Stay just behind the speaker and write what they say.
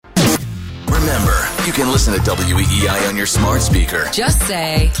You can listen to WEEI on your smart speaker. Just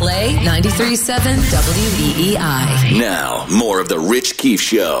say, play 93.7 WEEI. Now, more of the Rich Keefe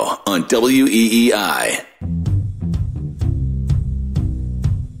Show on WEEI.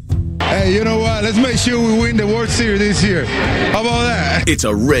 Hey, you know what? Let's make sure we win the World Series this year. How about that? It's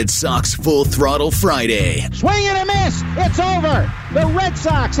a Red Sox Full Throttle Friday. Swing and a miss. It's over. The Red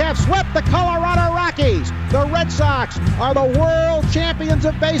Sox have swept the Colorado Rockies. The Red Sox are the world champions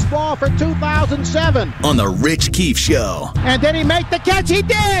of baseball for 2007. On the Rich Keefe Show. And did he make the catch? He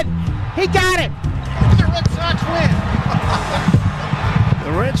did. He got it. The Red Sox win.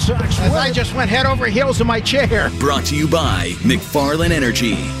 The Red Sox win. I just went head over heels in my chair. Brought to you by McFarland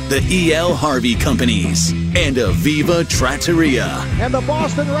Energy, the E.L. Harvey Companies, and Aviva Trattoria. And the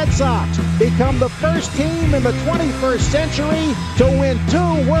Boston Red Sox become the first team in the 21st century to win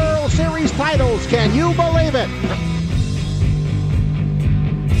 2 World Series titles. Can you believe it?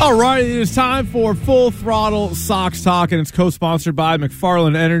 All right, it is time for Full Throttle Sox Talk, and it's co-sponsored by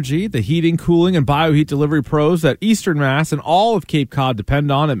McFarland Energy, the heating, cooling, and bioheat delivery pros that Eastern Mass and all of Cape Cod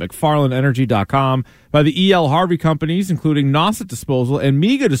depend on at McFarlandEnergy.com, by the E.L. Harvey Companies, including Nauset Disposal and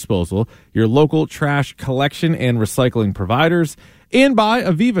Miga Disposal, your local trash collection and recycling providers, and by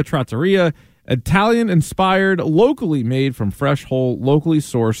Aviva Trattoria, Italian-inspired, locally made from fresh, whole, locally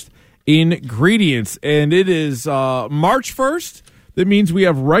sourced ingredients. And it is March 1st. That means we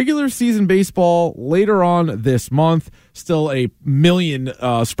have regular season baseball later on this month. Still a million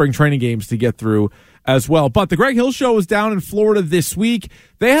spring training games to get through as well. But the Greg Hill Show was down in Florida this week.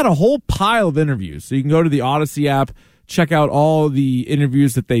 They had a whole pile of interviews. So you can go to the Odyssey app, check out all the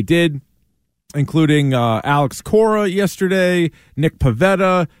interviews that they did, including Alex Cora yesterday, Nick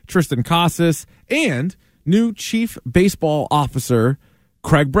Pavetta, Tristan Casas, and new Chief Baseball Officer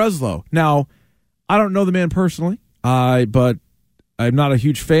Craig Breslow. Now, I don't know the man personally, but I'm not a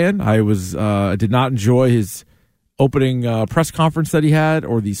huge fan. I did not enjoy his opening press conference that he had,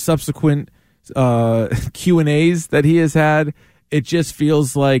 or the subsequent Q&As that he has had. It just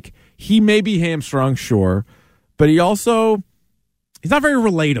feels like he may be hamstrung, sure, but he's not very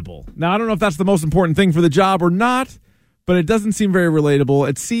relatable. Now, I don't know if that's the most important thing for the job or not, but it doesn't seem very relatable.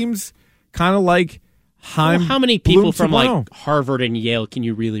 It seems kind of like how many people from like Harvard and Yale can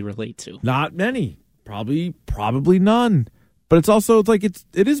you really relate to? Not many. Probably none. But it's also it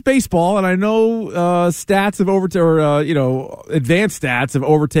is baseball, and I know stats have advanced stats have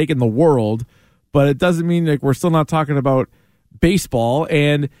overtaken the world, but it doesn't mean like we're still not talking about baseball.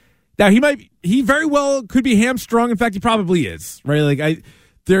 And now he very well could be hamstrung. In fact, he probably is, right?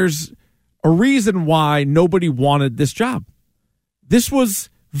 There's a reason why nobody wanted this job. This was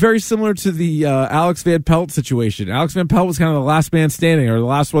very similar to the Alex Van Pelt situation. Alex Van Pelt was kind of the last man standing, or the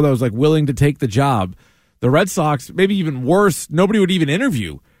last one that was like willing to take the job. The Red Sox, maybe even worse, nobody would even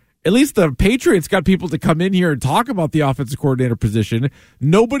interview. At least the Patriots got people to come in here and talk about the offensive coordinator position.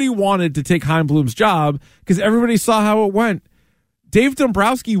 Nobody wanted to take Chaim Bloom's job because everybody saw how it went. Dave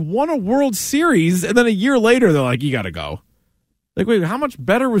Dombrowski won a World Series, and then a year later, they're like, you got to go. Like, wait, how much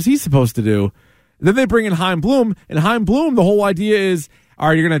better was he supposed to do? And then they bring in Chaim Bloom, and Chaim Bloom, the whole idea is, all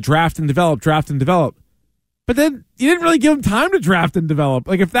right, you're going to draft and develop. But then you didn't really give him time to draft and develop.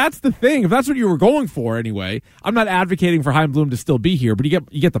 Like, if that's the thing, if that's what you were going for anyway, I'm not advocating for Chaim Bloom to still be here, but you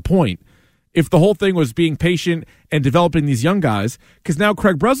get the point. If the whole thing was being patient and developing these young guys, because now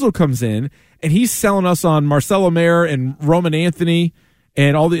Craig Breslow comes in and he's selling us on Marcelo Mayer and Roman Anthony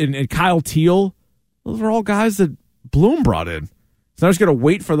and and Kyle Teal. Those are all guys that Bloom brought in. So now just got to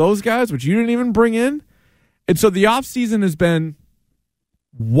wait for those guys, which you didn't even bring in. And so the offseason has been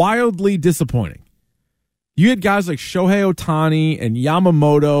wildly disappointing. You had guys like Shohei Ohtani and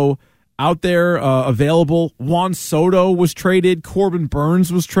Yamamoto out there available. Juan Soto was traded. Corbin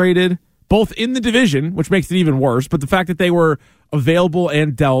Burns was traded, both in the division, which makes it even worse. But the fact that they were available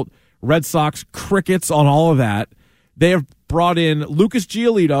and dealt, Red Sox crickets on all of that. They have brought in Lucas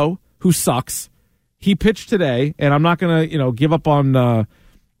Giolito, who sucks. He pitched today, and I'm not going to give up on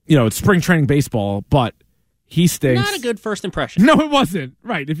it's spring training baseball, but he stinks. Not a good first impression. No, it wasn't.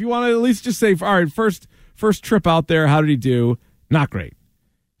 Right. If you want to at least just say, all right, first trip out there, how did he do? Not great.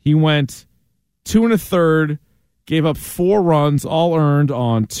 He went 2 1/3, gave up 4 runs, all earned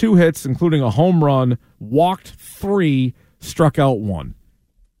on 2 hits, including a home run, walked 3, struck out 1.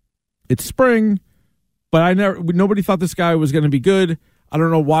 It's spring, but nobody thought this guy was going to be good. I don't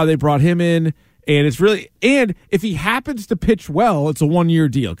know why they brought him in, and if he happens to pitch well, it's a 1-year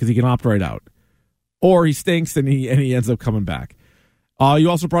deal because he can opt right out, or he stinks and he ends up coming back. You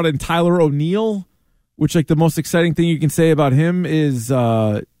also brought in Tyler O'Neill, which, like, the most exciting thing you can say about him is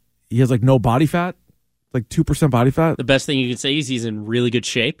he has, like, no body fat, like 2% body fat. The best thing you can say is he's in really good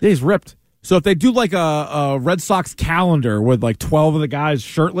shape. Yeah, he's ripped. So if they do like a Red Sox calendar with like 12 of the guys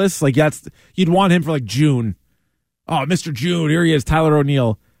shirtless, like you'd want him for like June. Oh, Mr. June, here he is, Tyler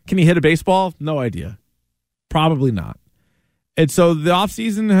O'Neill. Can he hit a baseball? No idea. Probably not. And so the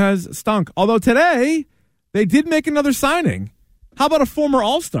offseason has stunk. Although today, they did make another signing. How about a former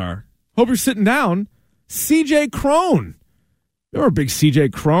All-Star? Hope you're sitting down. C.J. Cron. You're a big C.J.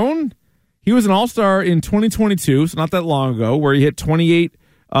 Cron. He was an All-Star in 2022, so not that long ago, where he hit 29,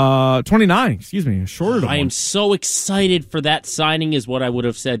 shorter. I am so excited for that signing is what I would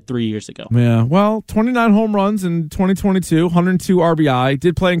have said 3 years ago. Yeah, well, 29 home runs in 2022, 102 RBI,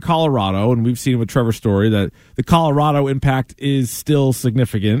 did play in Colorado, and we've seen with Trevor Story that the Colorado impact is still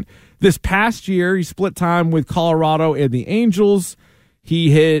significant. This past year, he split time with Colorado and the Angels.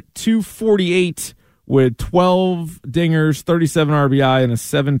 He hit 248 with 12 dingers, 37 RBI, and a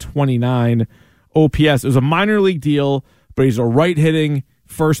 729 OPS. It was a minor league deal, but he's a right-hitting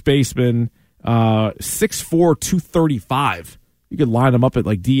first baseman, 6'4", 235. You could line him up at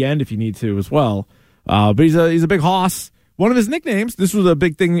like D-end if you need to as well. But he's a big hoss. One of his nicknames, this was a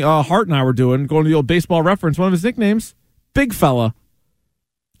big thing Hart and I were doing, going to the old Baseball Reference, one of his nicknames, Big Fella.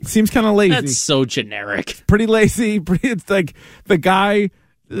 Seems kind of lazy. That's so generic. Pretty lazy. It's like the guy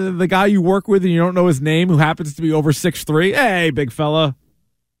you work with and you don't know his name who happens to be over 6'3". Hey, big fella.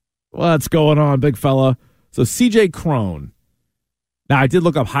 What's going on, big fella? So C.J. Cron. Now, I did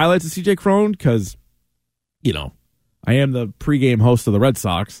look up highlights of C.J. Cron because, I am the pregame host of the Red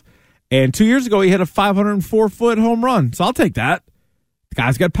Sox. And 2 years ago, he hit a 504-foot home run. So I'll take that. The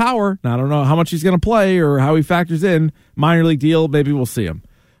guy's got power. Now, I don't know how much he's going to play or how he factors in. Minor league deal, maybe we'll see him.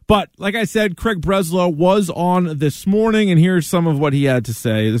 But like I said, Craig Breslow was on this morning, and here's some of what he had to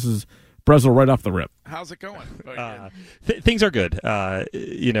say. This is Breslow right off the rip. How's it going? Things are good.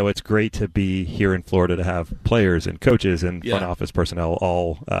 It's great to be here in Florida to have players and coaches and front office personnel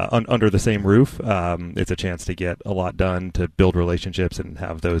all under the same roof. It's a chance to get a lot done, to build relationships and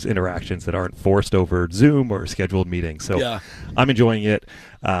have those interactions that aren't forced over Zoom or scheduled meetings. So I'm enjoying it.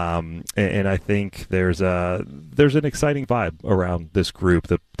 And I think there's an exciting vibe around this group.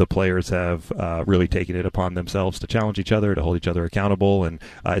 The players have really taken it upon themselves to challenge each other, to hold each other accountable, and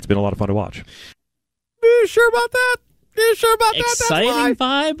it's been a lot of fun to watch. You sure about that? Exciting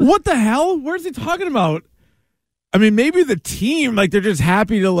vibe? What the hell? Where's he talking about? I mean, maybe the team, like, they're just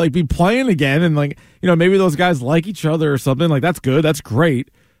happy to, like, be playing again, and, like, maybe those guys like each other or something. Like, that's good. That's great.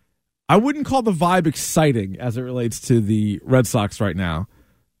 I wouldn't call the vibe exciting as it relates to the Red Sox right now.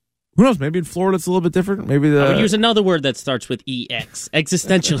 Who knows? Maybe in Florida it's a little bit different. Maybe I would use another word that starts with EX.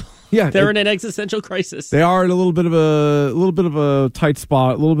 Existential. They're in an existential crisis. They are in a little bit of a tight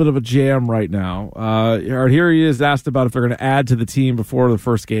spot, a little bit of a jam right now. Here he is asked about if they're going to add to the team before the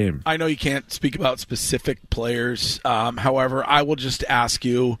first game. I know you can't speak about specific players. However, I will just ask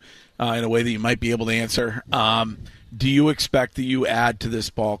you in a way that you might be able to answer. Do you expect that you add to this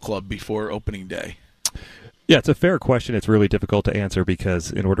ball club before opening day? Yeah, it's a fair question. It's really difficult to answer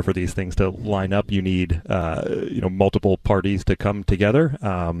because in order for these things to line up, you need multiple parties to come together.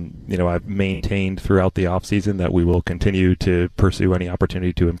 I've maintained throughout the offseason that we will continue to pursue any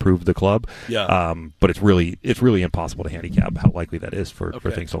opportunity to improve the club. Yeah. But it's really impossible to handicap how likely that is for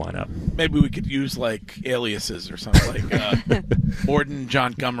things to line up. Maybe we could use like aliases or something like Orden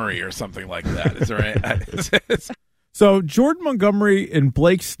John Montgomery or something like that. Is there any? So Jordan Montgomery and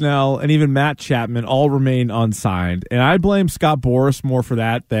Blake Snell and even Matt Chapman all remain unsigned. And I blame Scott Boras more for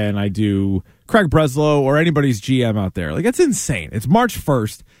that than I do Craig Breslow or anybody's GM out there. Like, that's insane. It's March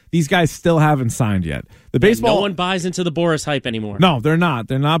 1st. These guys still haven't signed yet. No one buys into the Boras hype anymore. No, they're not.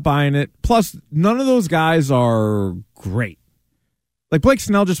 They're not buying it. Plus, none of those guys are great. Like, Blake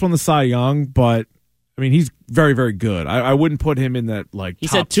Snell just won the Cy Young, but, I mean, he's very, very good. I wouldn't put him in that, like,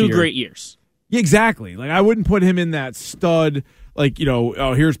 He's had two great years. Yeah, exactly. Like, I wouldn't put him in that stud, like,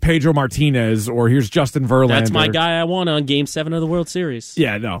 here's Pedro Martinez or here's Justin Verlander. That's my guy I want on Game 7 of the World Series.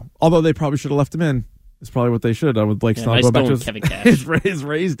 Yeah, no. Although they probably should have left him in. It's probably what they should have with Blake Snell. Go back to Kevin Cash. his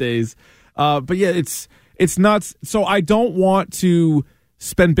Rays days. But yeah, it's nuts. So I don't want to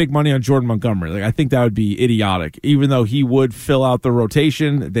spend big money on Jordan Montgomery. Like, I think that would be idiotic. Even though he would fill out the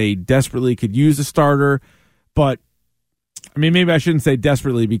rotation, they desperately could use a starter. But I mean, maybe I shouldn't say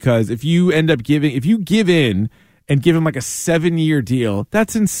desperately, because if you give in and give him like a 7-year deal,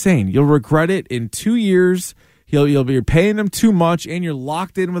 that's insane. You'll regret it in 2 years. You'll be paying him too much, and you're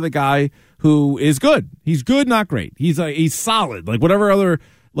locked in with a guy who is good. He's good, not great. He's solid. Like, whatever other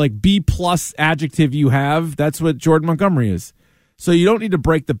like B+ adjective you have, that's what Jordan Montgomery is. So you don't need to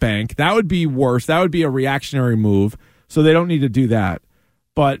break the bank. That would be worse. That would be a reactionary move. So they don't need to do that.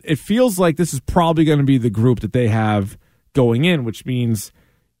 But it feels like this is probably going to be the group that they have going in, which means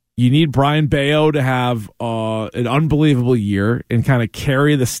You need Brian Bayo to have an unbelievable year and kind of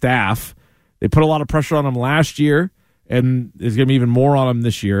carry the staff. They put a lot of pressure on him last year, and there's going to be even more on him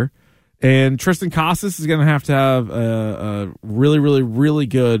this year. And Tristan Casas is going to have a really, really, really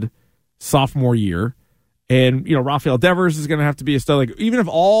good sophomore year. And, Rafael Devers is going to have to be a stud. Like, even if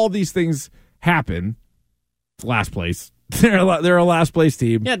all these things happen, it's last place. They're a last place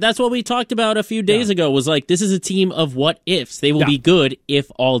team. Yeah, that's what we talked about a few days ago, was like, this is a team of what ifs. They will be good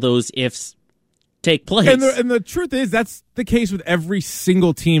if all those ifs take place. And the truth is, that's the case with every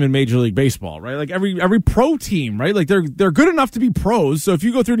single team in Major League Baseball, right? Like every pro team, right? Like they're good enough to be pros. So if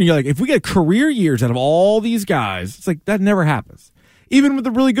you go through and you're like, if we get career years out of all these guys, it's like that never happens. Even with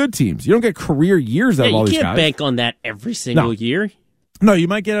the really good teams, you don't get career years out of all these guys. You can't bank on that every single year. No, you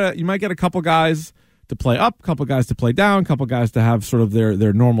might get a couple guys to play up, a couple guys to play down, a couple guys to have sort of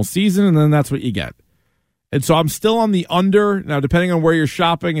their normal season, and then that's what you get. And so I'm still on the under. Now, depending on where you're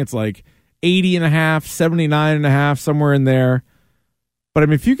shopping, it's like 80.5, 79.5, somewhere in there. But I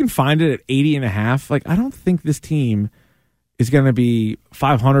mean, if you can find it at 80.5, like, I don't think this team is going to be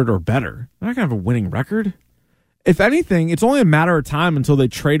 500 or better. They're not going to have a winning record. If anything, it's only a matter of time until they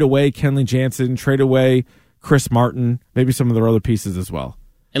trade away Kenley Jansen, trade away Chris Martin, maybe some of their other pieces as well.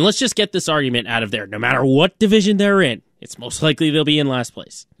 And let's just get this argument out of there. No matter what division they're in, it's most likely they'll be in last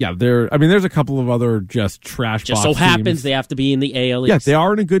place. Yeah, there's a couple of other just trash just box so happens teams. They have to be in the AL East. Yeah, they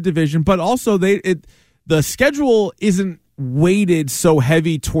are in a good division, but also the schedule isn't weighted so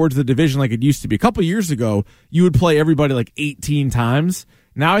heavy towards the division like it used to be. A couple of years ago, you would play everybody like 18 times.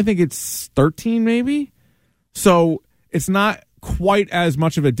 Now I think it's 13 maybe. So it's not quite as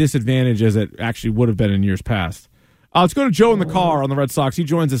much of a disadvantage as it actually would have been in years past. Let's go to Joe in the car on the Red Sox. He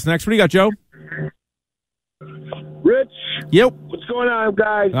joins us next. What do you got, Joe? Rich? Yep. What's going on,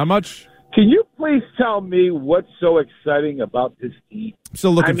 guys? Not much. Can you please tell me what's so exciting about this team?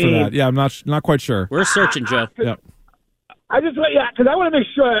 Still looking for that. Yeah, I'm not quite sure. We're searching, Joe. Yep. Because I want to make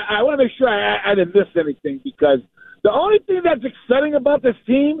sure. I want to make sure I didn't miss anything, because the only thing that's exciting about this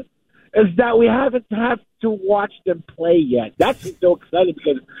team is that we haven't had to watch them play yet. That's so exciting,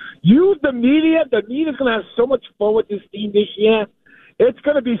 because the media's going to have so much fun with this team this year. It's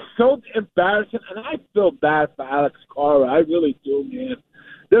going to be so embarrassing, and I feel bad for Alex Cora. I really do, man.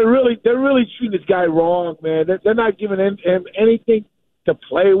 They're really treating this guy wrong, man. They're not giving him anything to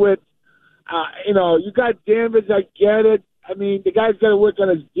play with. You got Danvers, I get it. I mean, the guy's got to work on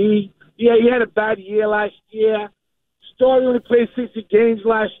his D. Yeah, he had a bad year last year. Story only played 60 games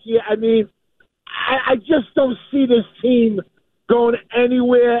last year. I mean, I just don't see this team going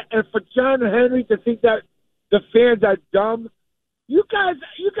anywhere. And for John Henry to think that the fans are dumb, you guys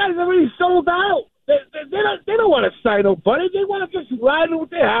already sold out. They don't want to sign nobody. They want to just ride with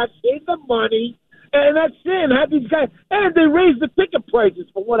their hat, save the money, and that's it. And have these guys, and they raised the ticket prices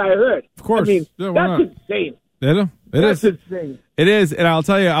from what I heard. Of course, I mean, that's insane. That's insane. It is, and I'll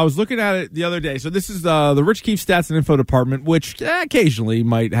tell you, I was looking at it the other day. So this is the Rich Keefe Stats and Info Department, which occasionally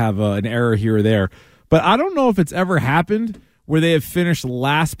might have an error here or there. But I don't know if it's ever happened where they have finished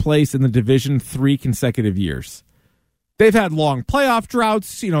last place in the division 3 consecutive years. They've had long playoff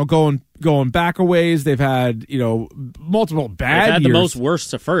droughts, going back a ways. They've had, multiple bad years. They've had the most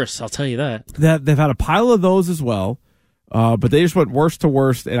worst to first, I'll tell you that. They've had a pile of those as well. But they just went worst to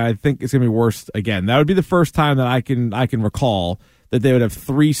worst, and I think it's going to be worst again. That would be the first time that I can recall that they would have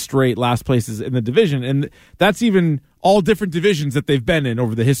 3 straight last places in the division, and that's even all different divisions that they've been in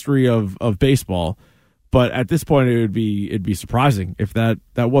over the history of baseball. But at this point, it'd be surprising if that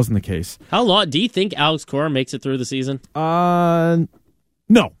wasn't the case. How long do you think Alex Cora makes it through the season? No.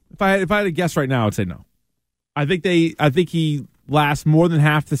 If I had to guess right now, I'd say no. I think he lasts more than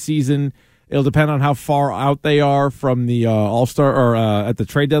half the season. It'll depend on how far out they are from the All-Star or at the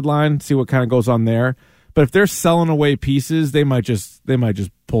trade deadline. See what kind of goes on there. But if they're selling away pieces, they might just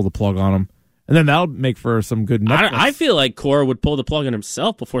pull the plug on them, and then that'll make for some good Netflix. I feel like Cora would pull the plug on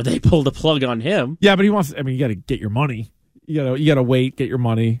himself before they pull the plug on him. Yeah, but he wants. I mean, you got to get your money. You got to wait, get your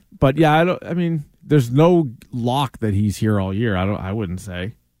money. But yeah, there's no lock that he's here all year. I wouldn't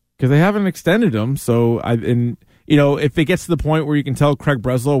say, because they haven't extended him. So if it gets to the point where you can tell Craig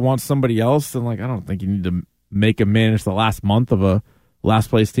Breslow wants somebody else, then I don't think you need to make him manage the last month of a last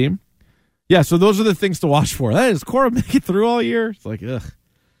place team. Yeah, so those are the things to watch for. That is Cora make it through all year. It's like, ugh,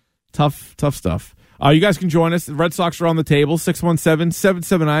 tough stuff. You guys can join us. The Red Sox are on the table,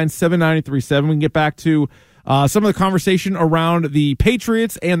 617-779-7937. We can get back to some of the conversation around the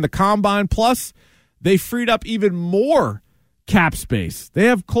Patriots and the Combine. Plus, they freed up even more cap space. They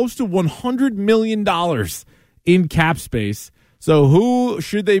have close to $100 million in cap space. So who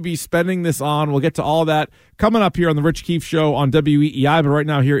should they be spending this on? We'll get to all that coming up here on the Rich Keefe Show on WEEI. But right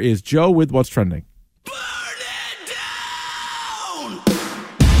now, here is Joe with What's Trending. Burn it down!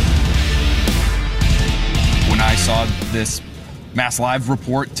 When I saw this Mass Live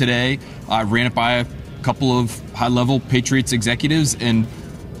report today, I ran it by a couple of high-level Patriots executives, and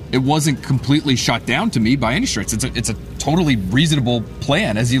it wasn't completely shot down to me by any stretch. It's a totally reasonable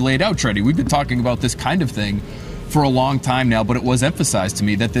plan, as you laid out, Treddy. We've been talking about this kind of thing for a long time now, but it was emphasized to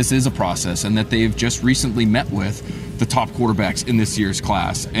me that this is a process and that they've just recently met with the top quarterbacks in this year's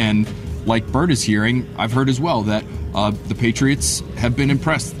class. And like Bert is hearing, I've heard as well that the Patriots have been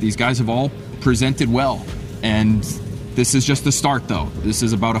impressed. These guys have all presented well. And this is just the start, though. This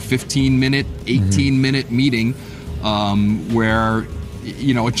is about a 15-minute, 18-minute meeting where,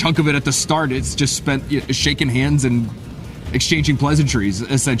 a chunk of it at the start, it's just spent shaking hands and exchanging pleasantries,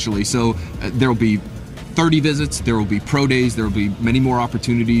 essentially. So there will be 30 visits, there will be pro days, there will be many more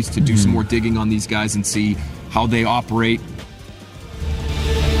opportunities to do some more digging on these guys and see how they operate.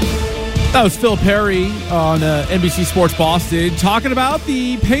 That was Phil Perry on NBC Sports Boston talking about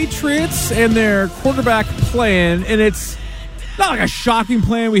the Patriots and their quarterback plan. And it's not like a shocking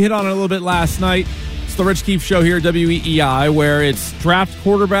plan. We hit on it a little bit last night. It's the Rich Keefe Show here at WEEI, where it's draft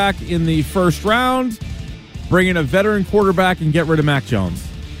quarterback in the first round, bring in a veteran quarterback, and get rid of Mac Jones.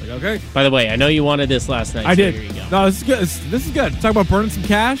 Okay. By the way, I know you wanted this last night. I did. Here you go. No, this is good. This is good. Talk about burning some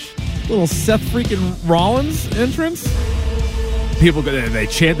cash. Little Seth freaking Rollins entrance. People they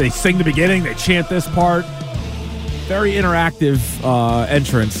chant, they sing the beginning, they chant this part. Very interactive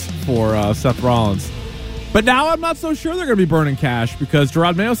entrance for Seth Rollins. But now I'm not so sure they're going to be burning cash because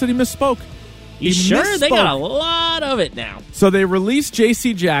Gerard Mayo said he misspoke. You sure? They got a lot of it now. So they released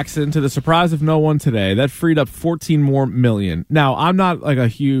J.C. Jackson to the surprise of no one today. That freed up $14 million. Now, I'm not like a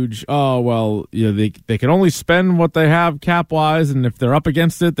huge, they can only spend what they have cap-wise, and if they're up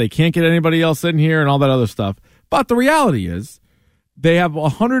against it, they can't get anybody else in here and all that other stuff. But the reality is they have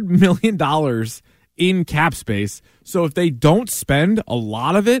 $100 million in cap space. So if they don't spend a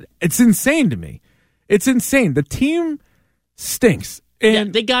lot of it, it's insane to me. It's insane. The team stinks.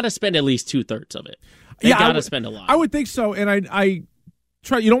 And they got to spend at least 2/3 of it. They got to spend a lot. I would think so. And I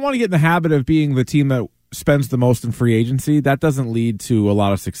try. You don't want to get in the habit of being the team that spends the most in free agency. That doesn't lead to a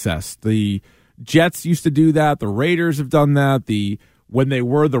lot of success. The Jets used to do that. The Raiders have done that. When they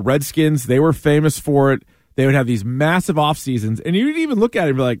were the Redskins, they were famous for it. They would have these massive off seasons, and you'd even look at it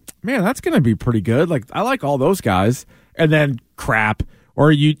and be like, "Man, that's going to be pretty good." Like I like all those guys, and then crap.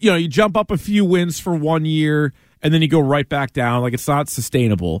 Or you jump up a few wins for 1 year. And then you go right back down. Like, it's not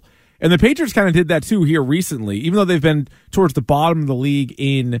sustainable. And the Patriots kind of did that, too, here recently. Even though they've been towards the bottom of the league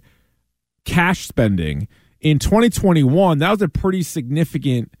in cash spending, in 2021, that was a pretty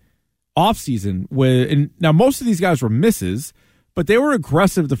significant offseason. And now, most of these guys were misses, but they were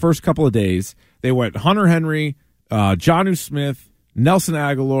aggressive the first couple of days. They went Hunter Henry, Jonnu Smith, Nelson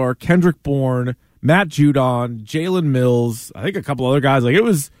Aguilar, Kendrick Bourne, Matt Judon, Jalen Mills, I think a couple other guys. Like, it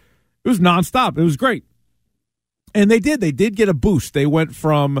was nonstop. It was great. And they did get a boost. They went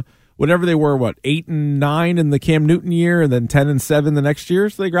from whatever they were, 8-9 in the Cam Newton year, and then 10-7 the next year.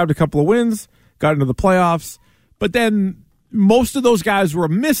 So they grabbed a couple of wins, got into the playoffs. But then most of those guys were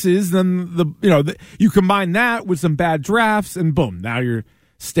misses. Then you combine that with some bad drafts, and boom, now you're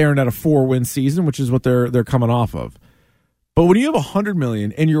staring at a 4-win season, which is what they're coming off of. But when you have $100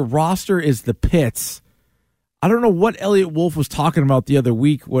 million and your roster is the pits, I don't know what Elliot Wolf was talking about the other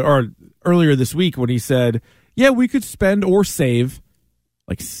week or earlier this week when he said, yeah, we could spend or save.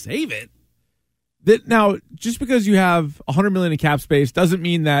 Like, save it? That now, just because you have $100 million in cap space doesn't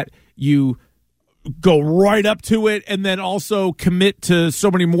mean that you go right up to it and then also commit to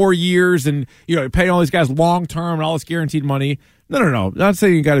so many more years and pay all these guys long term and all this guaranteed money. No. I'm not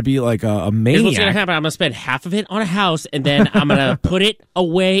saying you got to be like a maniac. Here's what's going to happen. I'm going to spend half of it on a house, and then I'm going to put it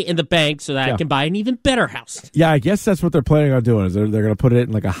away in the bank so that I can buy an even better house. Yeah, I guess that's what they're planning on doing. Is they're going to put it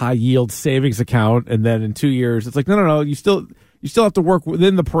in like a high yield savings account, and then in 2 years, it's like no. You still have to work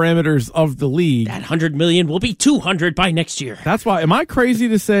within the parameters of the league. That $100 million will be $200 by next year. That's why. Am I crazy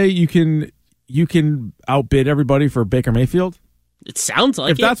to say you can outbid everybody for Baker Mayfield? It sounds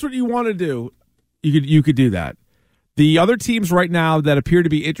like if that's what you want to do, you could do that. The other teams right now that appear to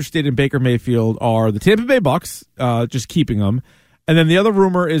be interested in Baker Mayfield are the Tampa Bay Bucks, just keeping them. And then the other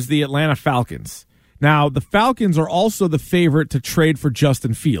rumor is the Atlanta Falcons. Now, the Falcons are also the favorite to trade for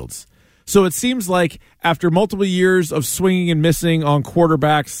Justin Fields. So it seems like after multiple years of swinging and missing on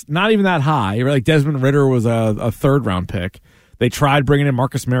quarterbacks, not even that high, like Desmond Ridder was a third-round pick. They tried bringing in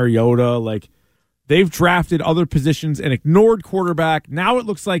Marcus Mariota. Like, they've drafted other positions and ignored quarterback. Now it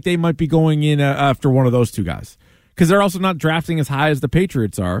looks like they might be going in after one of those two guys. because they're also not drafting as high as the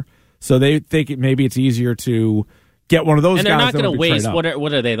Patriots are. So they think maybe it's easier to get one of those guys. And they're not going to waste,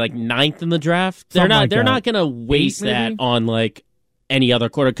 what are they, like 9th in the draft? They're not going to waste that on like any other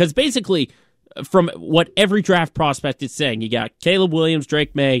quarter. Because basically, from what every draft prospect is saying, you got Caleb Williams,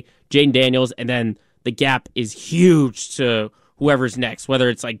 Drake May, Jaden Daniels, and then the gap is huge to whoever's next, whether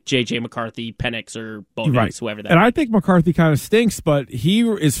it's like J.J. McCarthy, Penix, or Bo Nix, whoever that is. And I think McCarthy kind of stinks, but he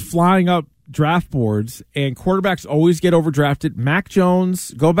is flying up draft boards, and quarterbacks always get overdrafted. Mac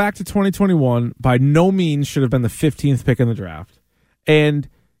Jones, go back to 2021, by no means should have been the 15th pick in the draft. And,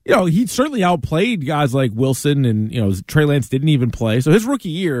 you know, he certainly outplayed guys like Wilson, and, you know, Trey Lance didn't even play. So his rookie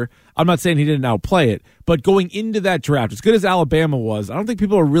year, I'm not saying he didn't outplay it, but going into that draft, as good as Alabama was, I don't think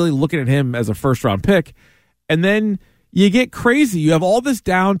people are really looking at him as a first-round pick. And then you get crazy. You have all this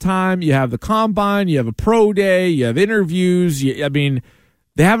downtime. You have the combine. You have a pro day. You have interviews. I mean,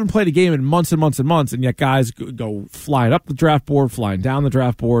 they haven't played a game in months and months and months, and yet guys go flying up the draft board, flying down the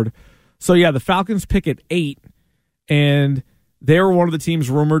draft board. So, yeah, the Falcons pick at 8, and they were one of the teams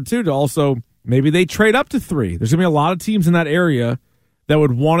rumored, too, to also maybe they trade up to 3. There's going to be a lot of teams in that area that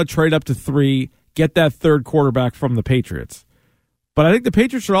would want to trade up to 3, get that third quarterback from the Patriots. But I think the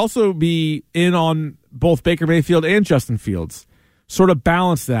Patriots should also be in on both Baker Mayfield and Justin Fields. Sort of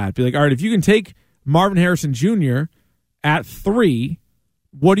balance that. Be like, all right, if you can take Marvin Harrison Jr. at 3,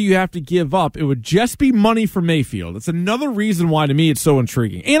 what do you have to give up? It would just be money for Mayfield. It's another reason why, to me, it's so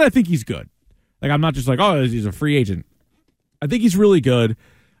intriguing. And I think he's good. Like, I'm not just like, oh, he's a free agent. I think he's really good.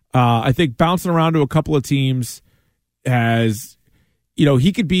 I think bouncing around to a couple of teams has, you know,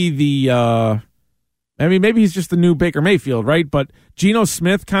 he could be the I mean, maybe he's just the new Baker Mayfield, right? But Geno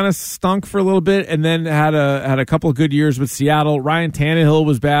Smith kind of stunk for a little bit, and then had a couple of good years with Seattle. Ryan Tannehill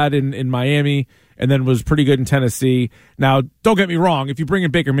was bad in Miami, and then was pretty good in Tennessee. Now, don't get me wrong. If you bring in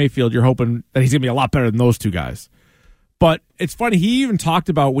Baker Mayfield, you're hoping that he's going to be a lot better than those two guys. But it's funny. He even talked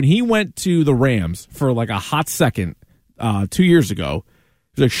about when he went to the Rams for like a hot second 2 years ago.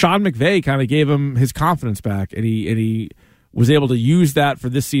 It was like Sean McVay kind of gave him his confidence back, and he was able to use that for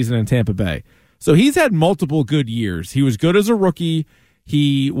this season in Tampa Bay. So he's had multiple good years. He was good as a rookie.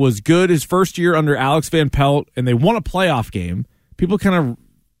 He was good his first year under Alex Van Pelt, and they won a playoff game. People kind of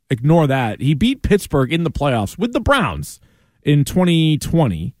ignore that. He beat Pittsburgh in the playoffs with the Browns in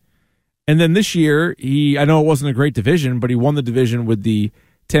 2020. And then this year, I know it wasn't a great division, but he won the division with the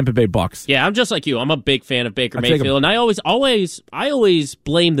Tampa Bay Bucks. Yeah, I'm just like you. I'm a big fan of Baker Mayfield, and I always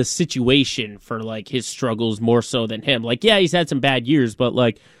blame the situation for like his struggles more so than him. Like, yeah, he's had some bad years, but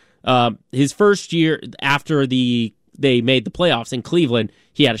like his first year after they made the playoffs in Cleveland,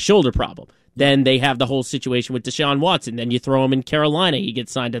 he had a shoulder problem. Then they have the whole situation with Deshaun Watson. Then you throw him in Carolina, he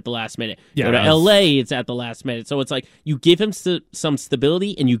gets signed at the last minute. Yeah, go to L.A., it's at the last minute. So it's like you give him some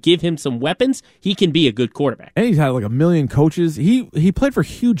stability and you give him some weapons, he can be a good quarterback. And he's had like a million coaches. He played for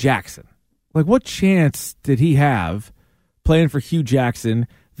Hugh Jackson. Like, what chance did he have playing for Hugh Jackson?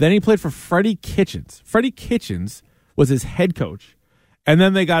 Then he played for Freddie Kitchens. Freddie Kitchens was his head coach. And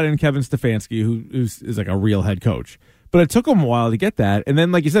then they got in Kevin Stefanski, who is like a real head coach. But it took him a while to get that. And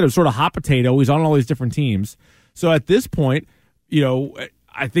then, like you said, it was sort of hot potato. He's on all these different teams. So at this point, you know,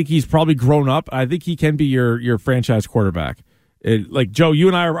 I think he's probably grown up. I think he can be your franchise quarterback. Like, Joe, you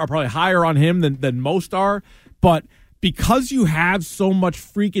and I are probably higher on him than most are. But because you have so much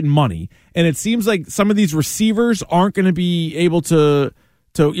freaking money, and it seems like some of these receivers aren't going to be able to,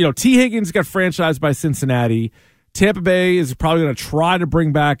 you know, T. Higgins got franchised by Cincinnati. Tampa Bay is probably going to try to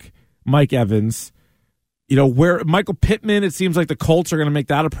bring back Mike Evans. You know, where Michael Pittman, it seems like the Colts are going to make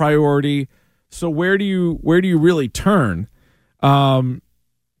that a priority. So where do you really turn? There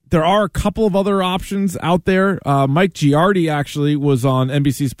are a couple of other options out there. Mike Giardi actually was on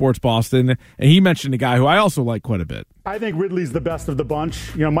NBC Sports Boston, and he mentioned a guy who I also like quite a bit. I think Ridley's the best of the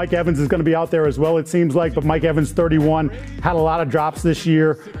bunch. You know, Mike Evans is going to be out there as well, it seems like, but Mike Evans, 31, had a lot of drops this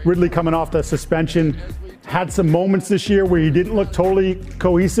year. Ridley coming off the suspension. Had some moments this year where he didn't look totally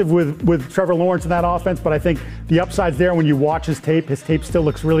cohesive with Trevor Lawrence in that offense, but I think the upside's there when you watch his tape. His tape still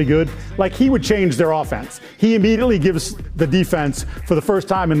looks really good. Like, he would change their offense. He immediately gives the defense, for the first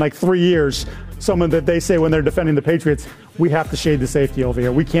time in like 3 years, someone that they say when they're defending the Patriots, we have to shade the safety over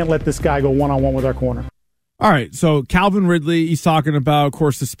here. We can't let this guy go one-on-one with our corner. All right, so Calvin Ridley, he's talking about, of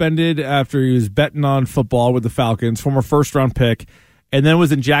course, suspended after he was betting on football with the Falcons, former first-round pick. And then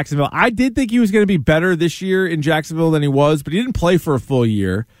was in Jacksonville. I did think he was going to be better this year in Jacksonville than he was, but he didn't play for a full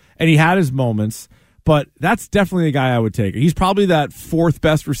year, and he had his moments. But that's definitely a guy I would take. He's probably that fourth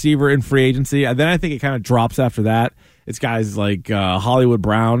best receiver in free agency. And then I think it kind of drops after that. It's guys like Hollywood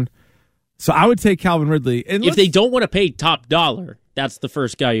Brown. So I would take Calvin Ridley. And if they don't want to pay top dollar, that's the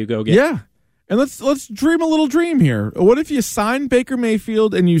first guy you go get. Yeah. And let's dream a little dream here. What if you sign Baker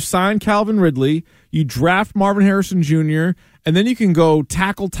Mayfield and you sign Calvin Ridley, you draft Marvin Harrison Jr., and then you can go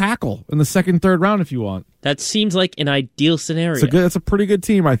tackle in the second, third round if you want. That seems like an ideal scenario. That's a pretty good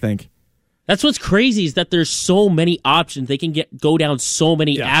team, I think. That's what's crazy is that there's so many options. They can go down so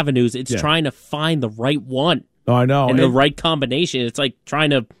many avenues. It's trying to find the right one. Oh, I know. And the right combination. It's like trying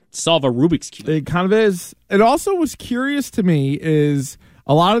to solve a Rubik's Cube. It kind of is. It also was curious to me is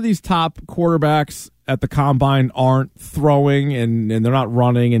a lot of these top quarterbacks at the combine aren't throwing and they're not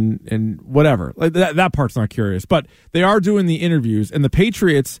running and whatever. Like that part's not curious. But they are doing the interviews, and the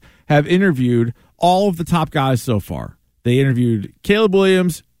Patriots have interviewed all of the top guys so far. They interviewed Caleb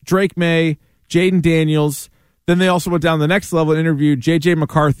Williams, Drake May, Jaden Daniels. Then they also went down the next level and interviewed J.J.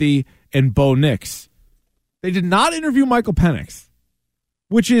 McCarthy and Bo Nix. They did not interview Michael Penix,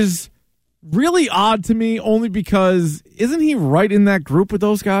 which is really odd to me only because isn't he right in that group with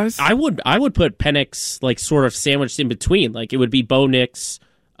those guys? I would put Penix like sort of sandwiched in between. Like it would be Bo Nix,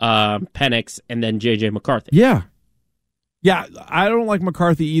 Penix, and then J.J. McCarthy. Yeah. Yeah, I don't like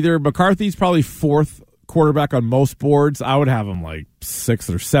McCarthy either. McCarthy's probably fourth quarterback on most boards. I would have him like sixth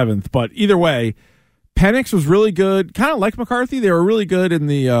or seventh. But either way, Penix was really good. Kind of like McCarthy. They were really good in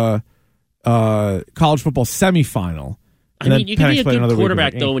the college football semifinal. I mean, you can be a good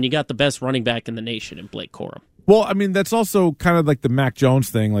quarterback, though, when you got the best running back in the nation in Blake Corum. Well, I mean, that's also kind of like the Mac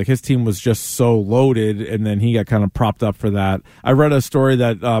Jones thing. Like, his team was just so loaded, and then he got kind of propped up for that. I read a story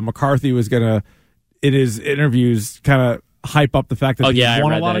that McCarthy was going to, in his interviews, kind of hype up the fact that he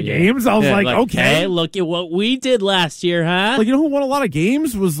won a lot of games. I was like, okay. Hey, look at what we did last year, huh? Like, you know who won a lot of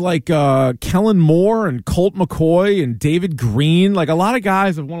games was like Kellen Moore and Colt McCoy and David Green. Like, a lot of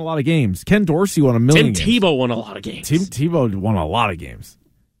guys have won a lot of games. Ken Dorsey won a million Tim games. Tebow won a lot of games. Tim Tebow won a lot of games.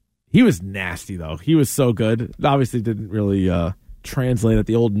 He was nasty, though. He was so good. Obviously didn't really translate at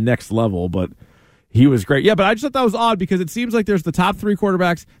the old next level, but he was great. Yeah, but I just thought that was odd because it seems like there's the top three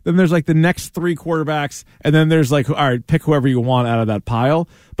quarterbacks, then there's like the next three quarterbacks, and then there's like, all right, pick whoever you want out of that pile.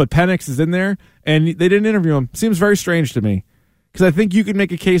 But Penix is in there, and they didn't interview him. Seems very strange to me because I think you could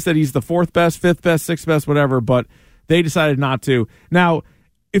make a case that he's the fourth best, fifth best, sixth best, whatever, but they decided not to. Now,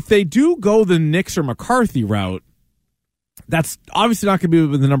 if they do go the Nix or McCarthy route, that's obviously not going to be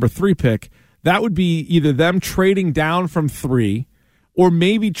with the number 3 pick. That would be either them trading down from 3 or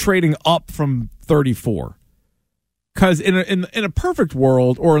maybe trading up from 34. Because in a perfect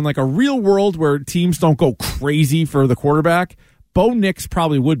world, or in like a real world where teams don't go crazy for the quarterback, Bo Nix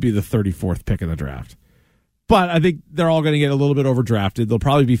probably would be the 34th pick in the draft. But I think they're all going to get a little bit overdrafted. There'll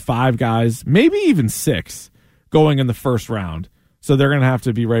probably be 5 guys, maybe even 6, going in the first round. So they're going to have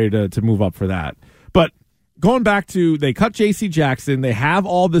to be ready to move up for that. But going back to, they cut J.C. Jackson, they have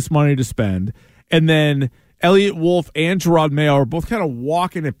all this money to spend, and then Elliott Wolf and Gerard Mayo are both kind of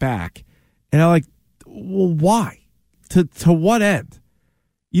walking it back. And I'm like, well, why? To what end?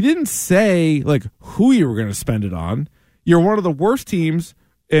 You didn't say like who you were going to spend it on. You're one of the worst teams,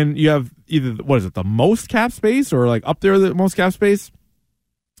 and you have either, what is it, the most cap space or like up there the most cap space?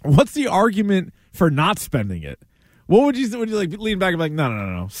 What's the argument for not spending it? What would you like lean back and be like,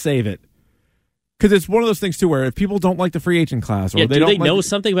 no, save it? Because it's one of those things too where if people don't like the free agent class, or do they know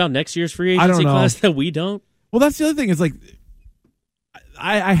something about next year's free agency class that we don't? Well, that's the other thing. Is like,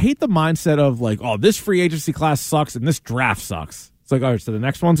 I hate the mindset of like, oh, this free agency class sucks and this draft sucks. It's like, all right, so the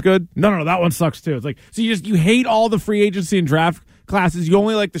next one's good. No, that one sucks too. It's like, so you hate all the free agency and draft classes. You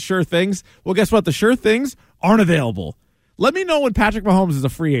only like the sure things. Well, guess what? The sure things aren't available. Let me know when Patrick Mahomes is a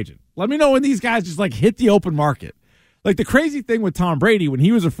free agent. Let me know when these guys just like hit the open market. Like the crazy thing with Tom Brady when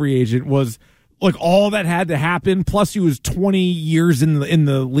he was a free agent was like all that had to happen. Plus, he was 20 years in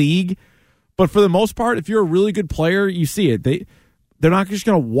the league. But for the most part, if you're a really good player, you see it. They're not just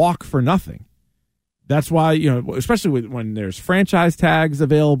going to walk for nothing. That's why, especially when there's franchise tags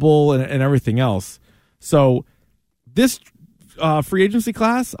available and everything else. So this free agency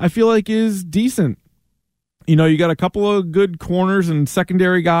class, I feel like, is decent. You got a couple of good corners and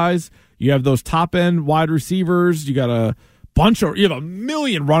secondary guys. You have those top end wide receivers. You got you have a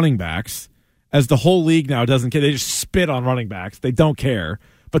million running backs, as the whole league now doesn't care. They just spit on running backs. They don't care.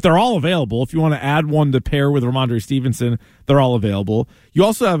 But they're all available. If you want to add one to pair with Ramondre Stevenson, they're all available. You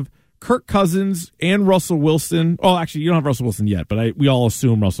also have Kirk Cousins and Russell Wilson. Oh, actually, you don't have Russell Wilson yet, but we all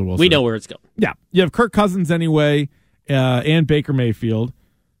assume Russell Wilson. We know where it's going. Yeah. You have Kirk Cousins anyway, and Baker Mayfield.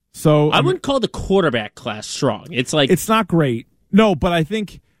 So I wouldn't call the quarterback class strong. It's like, it's not great. No, but I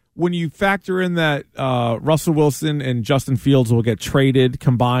think when you factor in that Russell Wilson and Justin Fields will get traded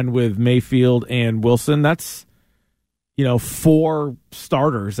combined with Mayfield and Wilson, that's 4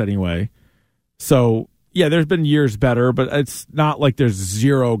 starters anyway. So there's been years better, but it's not like there's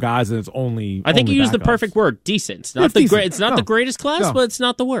zero guys and it's only. I think you used the perfect word, decent. It's not the great. It's not the greatest class, but it's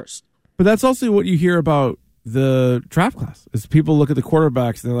not the worst. But that's also what you hear about the draft class. Is people look at the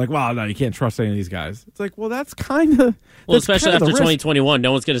quarterbacks and they're like, "Well, no, you can't trust any of these guys." It's like, well, that's kind of especially after 2021,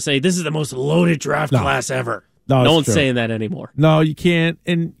 no one's going to say this is the most loaded draft class ever. No one's saying that anymore. No, you can't.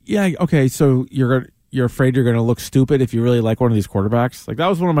 And okay, so you're afraid you're going to look stupid if you really like one of these quarterbacks. Like that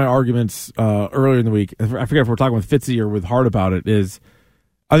was one of my arguments earlier in the week. I forget if we're talking with Fitzy or with Hart about it.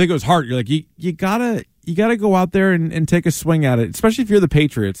 I think it was Hart. You're like you gotta go out there and take a swing at it, especially if you're the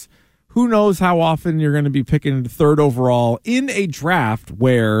Patriots. Who knows how often you're going to be picking third overall in a draft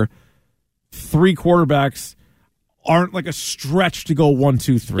where 3 quarterbacks aren't like a stretch to go 1,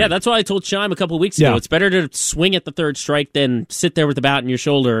 2, 3. Yeah, that's why I told Shime a couple of weeks ago. It's better to swing at the third strike than sit there with the bat in your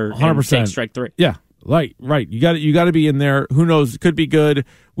shoulder 100%. And take strike 3. Yeah, right. You got to be in there. Who knows? It could be good.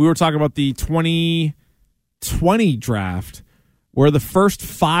 We were talking about the 2020 draft where the first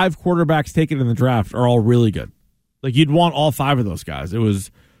 5 quarterbacks taken in the draft are all really good. Like you'd want all 5 of those guys. It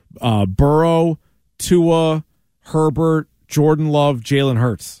was Burrow, Tua, Herbert, Jordan Love, Jalen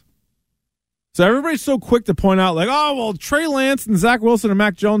Hurts. So everybody's so quick to point out, like, oh, well, Trey Lance and Zach Wilson and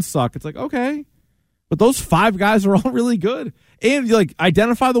Mac Jones suck. It's like, okay. But those 5 guys are all really good. And you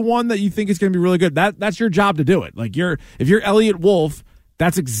identify the one that you think is going to be really good. That's your job to do it. Like if you're Elliott Wolf,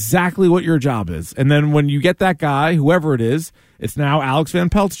 that's exactly what your job is. And then when you get that guy, whoever it is, it's now Alex Van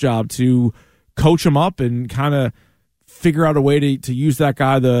Pelt's job to coach him up and kind of figure out a way to use that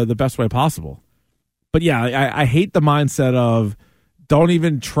guy the best way possible. But yeah, I hate the mindset of don't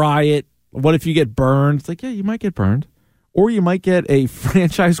even try it. What if you get burned? It's like, yeah, you might get burned. Or you might get a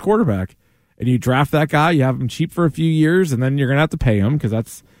franchise quarterback and you draft that guy, you have him cheap for a few years, and then you're going to have to pay him because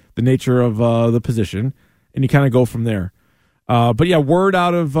that's the nature of the position, and you kind of go from there. But yeah, word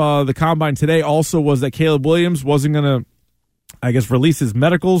out of the Combine today also was that Caleb Williams wasn't going to, I guess, release his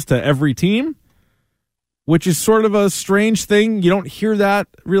medicals to every team, which is sort of a strange thing. You don't hear that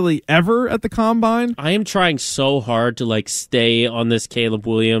really ever at the Combine. I am trying so hard to stay on this Caleb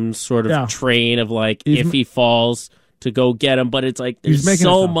Williams sort of train of if he falls to go get him, but it's there's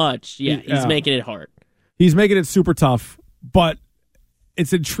so much. Yeah, he's making it hard. He's making it super tough, but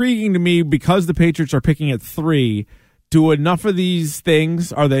it's intriguing to me because the Patriots are picking at 3. Do enough of these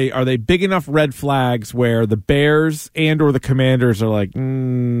things, are they big enough red flags where the Bears and or the Commanders are like,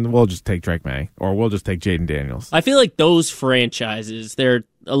 we'll just take Drake May or we'll just take Jaden Daniels? I feel like those franchises, they're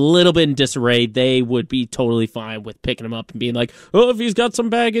a little bit in disarray. They would be totally fine with picking him up and being like, oh, if he's got some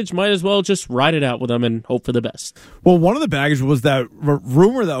baggage, might as well just ride it out with him and hope for the best. Well, one of the baggage was that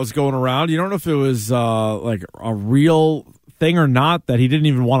rumor that was going around. You don't know if it was a real thing or not, that he didn't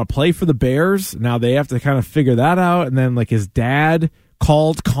even want to play for the Bears. Now they have to kind of figure that out. And then his dad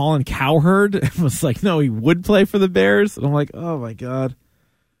called Colin Cowherd and was like, no, he would play for the Bears. And I'm like, oh my God.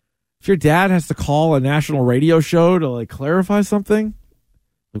 If your dad has to call a national radio show to clarify something,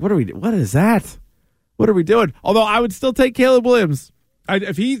 what is that? What are we doing? Although I would still take Caleb Williams.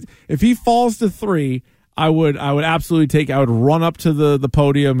 If he falls to 3, I would absolutely I would run up to the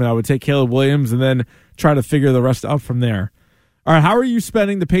podium and I would take Caleb Williams and then try to figure the rest out from there. All right, how are you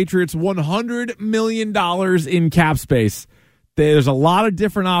spending the Patriots' $100 million in cap space? There's a lot of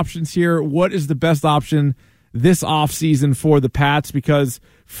different options here. What is the best option this offseason for the Pats? Because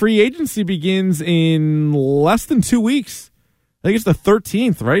free agency begins in less than 2 weeks. I think it's the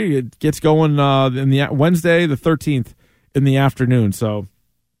 13th, right? It gets going in the Wednesday, the 13th in the afternoon. So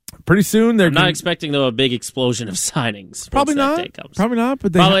pretty soon I'm not expecting though a big explosion of signings. Probably not. Probably not.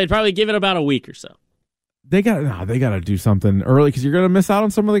 But probably give it about a week or so. They got to do something early because you're going to miss out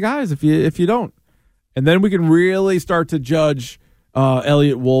on some of the guys if you don't. And then we can really start to judge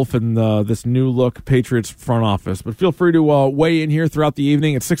Elliott Wolf and this new look Patriots front office. But feel free to weigh in here throughout the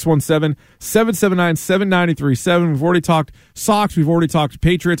evening at 617-779-7937. We've already talked Sox. We've already talked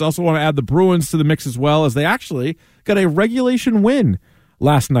Patriots. Also want to add the Bruins to the mix as well, as they actually got a regulation win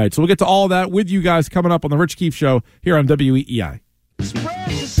last night. So we'll get to all that with you guys coming up on the Rich Keefe Show here on WEEI.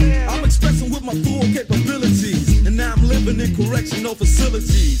 I'm expressing with my full capabilities, and now I'm living in correctional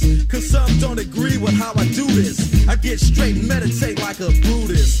facilities. Cause some don't agree with how I do this. I get straight and meditate like a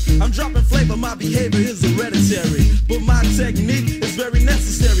Buddhist. I'm dropping flavor, my behavior is hereditary, but my technique is very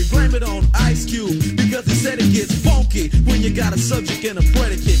necessary. Blame it on Ice Cube, because he said it gets funky when you got a subject and a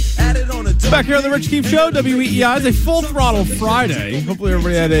predicate. Add it on a back here on the Rich Keefe Show, WEEI. It's a full throttle Friday. Hopefully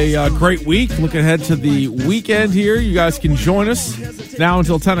everybody had a great week. Look ahead to the weekend here. You guys can join us now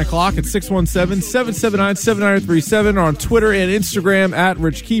until 10 o'clock at 617-779-7937 or on Twitter and Instagram at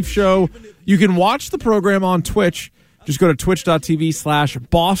Rich Keefe Show. You can watch the program on Twitch. Just go to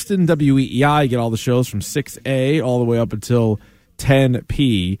twitch.tv/Boston WEEI. Get all the shows from 6A all the way up until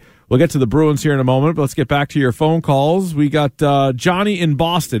 10P. We'll get to the Bruins here in a moment, but let's get back to your phone calls. We got Johnny in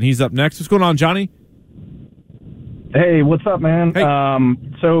Boston. He's up next. What's going on, Johnny? Hey, what's up, man? Hey.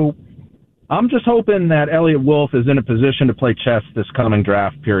 So I'm just hoping that Elliott Wolf is in a position to play chess this coming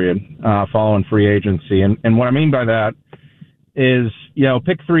draft period, following free agency. And what I mean by that is,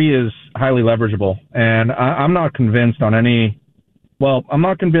 pick 3 is highly leverageable. And I'm not convinced on I'm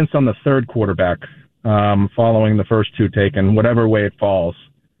not convinced on the third quarterback following the first 2 taken, whatever way it falls.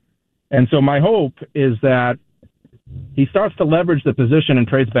 And so my hope is that he starts to leverage the position and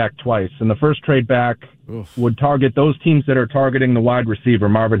trades back twice. And the first trade back would target those teams that are targeting the wide receiver,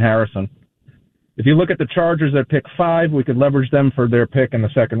 Marvin Harrison. If you look at the Chargers at pick 5, we could leverage them for their pick in the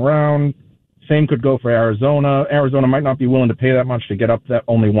second round. Same could go for Arizona. Arizona might not be willing to pay that much to get up that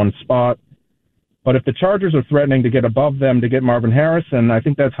only one spot. But if the Chargers are threatening to get above them to get Marvin Harrison, I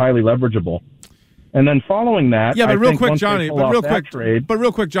think that's highly leverageable. And then following that, but real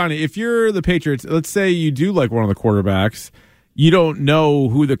quick, Johnny, if you're the Patriots, let's say you do like one of the quarterbacks, you don't know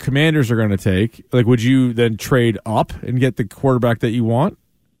who the Commanders are going to take. Like, would you then trade up and get the quarterback that you want?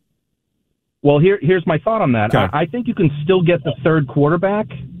 Well, here's my thought on that. Okay. I think you can still get the third quarterback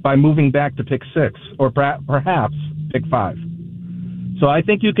by moving back to pick 6 or perhaps pick 5. So I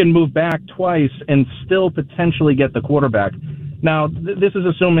think you can move back twice and still potentially get the quarterback. Now, this is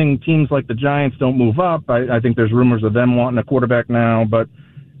assuming teams like the Giants don't move up. I think there's rumors of them wanting a quarterback now. But,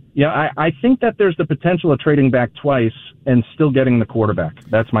 I think that there's the potential of trading back twice and still getting the quarterback.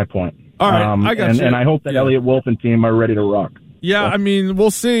 That's my point. All right, I got you. And I hope that Elliott Wolf and team are ready to rock. Yeah, I mean,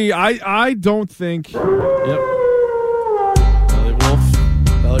 we'll see. I don't think. Yep.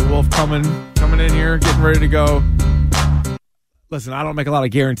 Elliott Wolf coming in here, getting ready to go. Listen, I don't make a lot of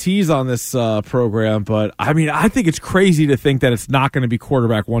guarantees on this program, but I mean, I think it's crazy to think that it's not going to be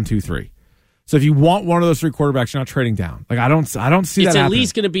quarterback 1, 2, 3. So if you want one of those 3 quarterbacks, you're not trading down. Like I don't see that. It's at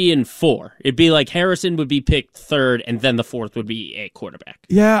least going to be in 4. It'd be like Harrison would be picked 3rd, and then the 4th would be a quarterback.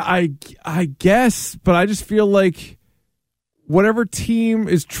 Yeah, I guess, but I just feel like whatever team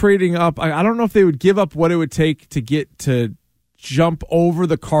is trading up, I don't know if they would give up what it would take to get to jump over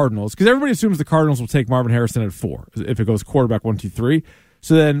the Cardinals, because everybody assumes the Cardinals will take Marvin Harrison at 4 if it goes quarterback 1, 2, 3.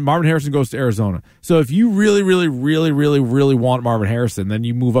 So then Marvin Harrison goes to Arizona. So if you really, really, really, really, really want Marvin Harrison, then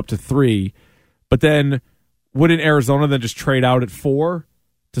you move up to 3. But then wouldn't Arizona then just trade out at 4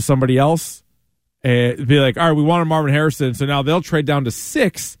 to somebody else and be like, all right, we wanted Marvin Harrison, so now they'll trade down to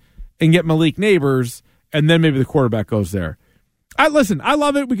 6 and get Malik Neighbors, and then maybe the quarterback goes there. I love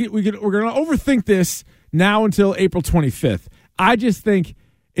it. We're going to overthink this now until April 25th. I just think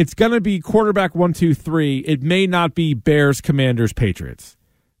it's going to be quarterback 1, 2, 3. It may not be Bears, Commanders, Patriots.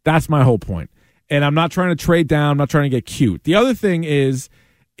 That's my whole point. And I'm not trying to trade down. I'm not trying to get cute. The other thing is,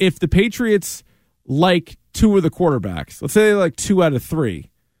 if the Patriots like 2 of the quarterbacks, let's say they like 2 out of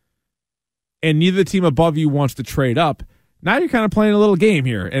 3, and neither team above you wants to trade up, now you're kind of playing a little game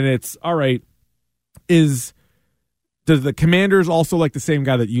here. And it's, all right, does the Commanders also like the same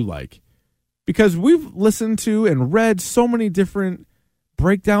guy that you like? Because we've listened to and read so many different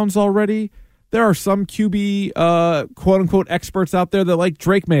breakdowns already. There are some QB, quote-unquote, experts out there that like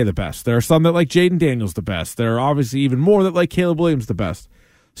Drake May the best. There are some that like Jaden Daniels the best. There are obviously even more that like Caleb Williams the best.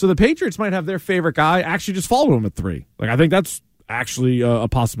 So the Patriots might have their favorite guy actually just follow him at 3. Like, I think that's actually a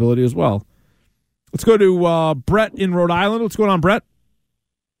possibility as well. Let's go to Brett in Rhode Island. What's going on, Brett?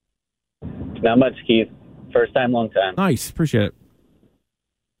 Not much, Keith. First time, long time. Nice. Appreciate it.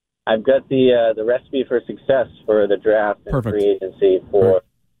 I've got the recipe for success for the draft and free agency for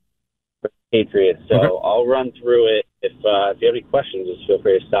the Patriots. So I'll run through it. If you have any questions, just feel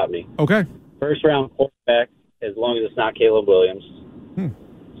free to stop me. Okay. First round quarterback, as long as it's not Caleb Williams.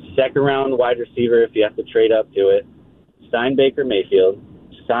 Second round wide receiver, if you have to trade up to it. Sign Baker Mayfield.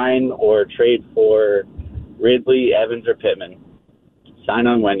 Sign or trade for Ridley, Evans, or Pittman. Sign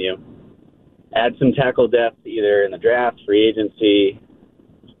on Wenyu. Add some tackle depth either in the draft, free agency.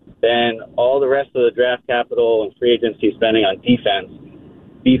 Then all the rest of the draft capital and free agency spending on defense,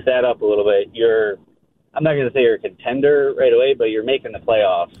 beef that up a little bit. I'm not going to say you're a contender right away, but you're making the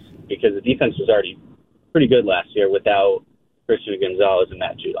playoffs because the defense was already pretty good last year without Christian Gonzalez and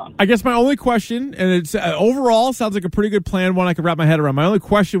Matt Judon. I guess my only question, and it's overall sounds like a pretty good plan, one I could wrap my head around. My only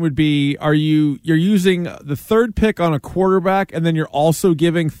question would be, you're using the 3rd pick on a quarterback, and then you're also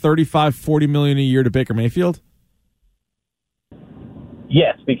giving $35-40 million a year to Baker Mayfield?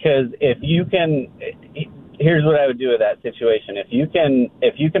 Yes, because if you can, here's what I would do with that situation. If you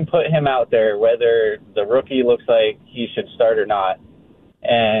can put him out there, whether the rookie looks like he should start or not,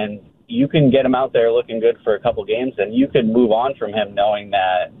 and you can get him out there looking good for a couple games, and you could move on from him knowing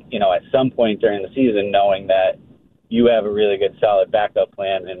that, at some point during the season, knowing that you have a really good, solid backup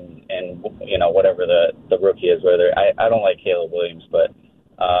plan, and whatever the rookie is, whether I don't like Caleb Williams, but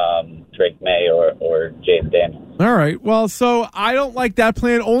Drake May or Jaden Daniels. All right. Well, so I don't like that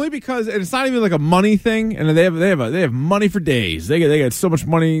plan only because it's not even like a money thing, and they have money for days. They get so much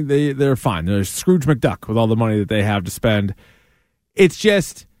money, they're fine. They're Scrooge McDuck with all the money that they have to spend. It's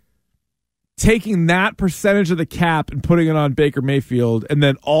just taking that percentage of the cap and putting it on Baker Mayfield, and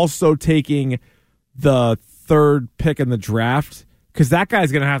then also taking the third pick in the draft, because that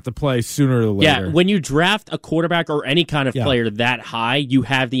guy's going to have to play sooner or later. Yeah, when you draft a quarterback or any kind of player that high, you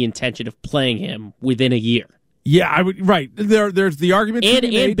have the intention of playing him within a year. Yeah, I would. Right there's the argument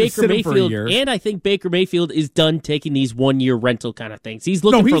and Baker Mayfield for a year. And I think Baker Mayfield is done taking these 1 year rental kind of things. He's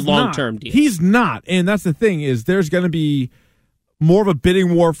looking for long term deals. He's not, and that's the thing is there's going to be more of a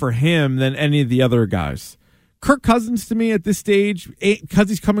bidding war for him than any of the other guys. Kirk Cousins to me at this stage, because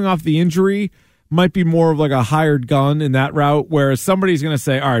he's coming off the injury, might be more of like a hired gun in that route, whereas somebody's going to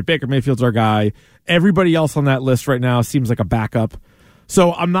say, all right, Baker Mayfield's our guy. Everybody else on that list right now seems like a backup.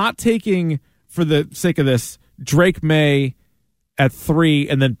 So I'm not taking, for the sake of this, Drake May at 3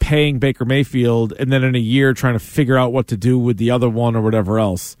 and then paying Baker Mayfield and then in a year trying to figure out what to do with the other one or whatever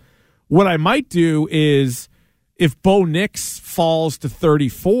else. What I might do is if Bo Nix falls to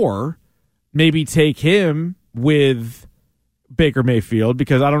 34, maybe take him with Baker Mayfield,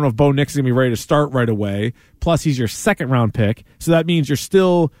 because I don't know if Bo Nix is going to be ready to start right away. Plus, he's your second-round pick, so that means you're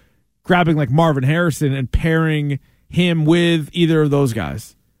still grabbing like Marvin Harrison and pairing him with either of those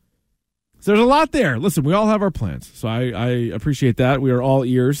guys. So there's a lot there. Listen, we all have our plans, so I appreciate that. We are all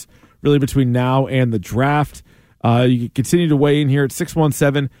ears, really, between now and the draft. You can continue to weigh in here at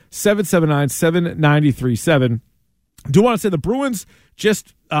 617-779-7937. I do want to say the Bruins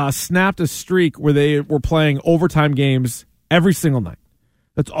just snapped a streak where they were playing overtime games every single night.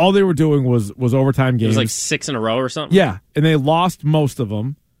 That's all they were doing was overtime games. It was like 6 in a row or something? Yeah, and they lost most of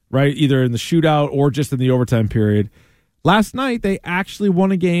them, right? Either in the shootout or just in the overtime period. Last night, they actually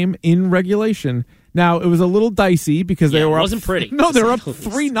won a game in regulation. Now, it was a little dicey because they were it wasn't pretty. No, they were up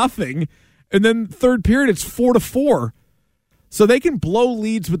 3-0, and then third period, it's 4-4. So they can blow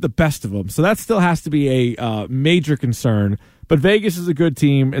leads with the best of them. So that still has to be a major concern. But Vegas is a good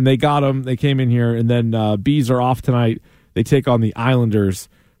team, and they got them. They came in here, and then Bees are off tonight. They take on the Islanders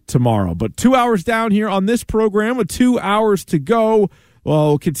tomorrow. But 2 hours down here on this program with 2 hours to go.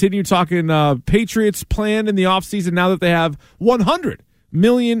 We'll continue talking Patriots plan in the offseason now that they have $100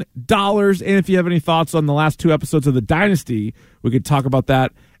 million. And if you have any thoughts on the last 2 episodes of The Dynasty, we could talk about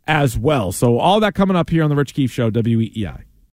that as well. So all that coming up here on The Rich Keefe Show, WEEI.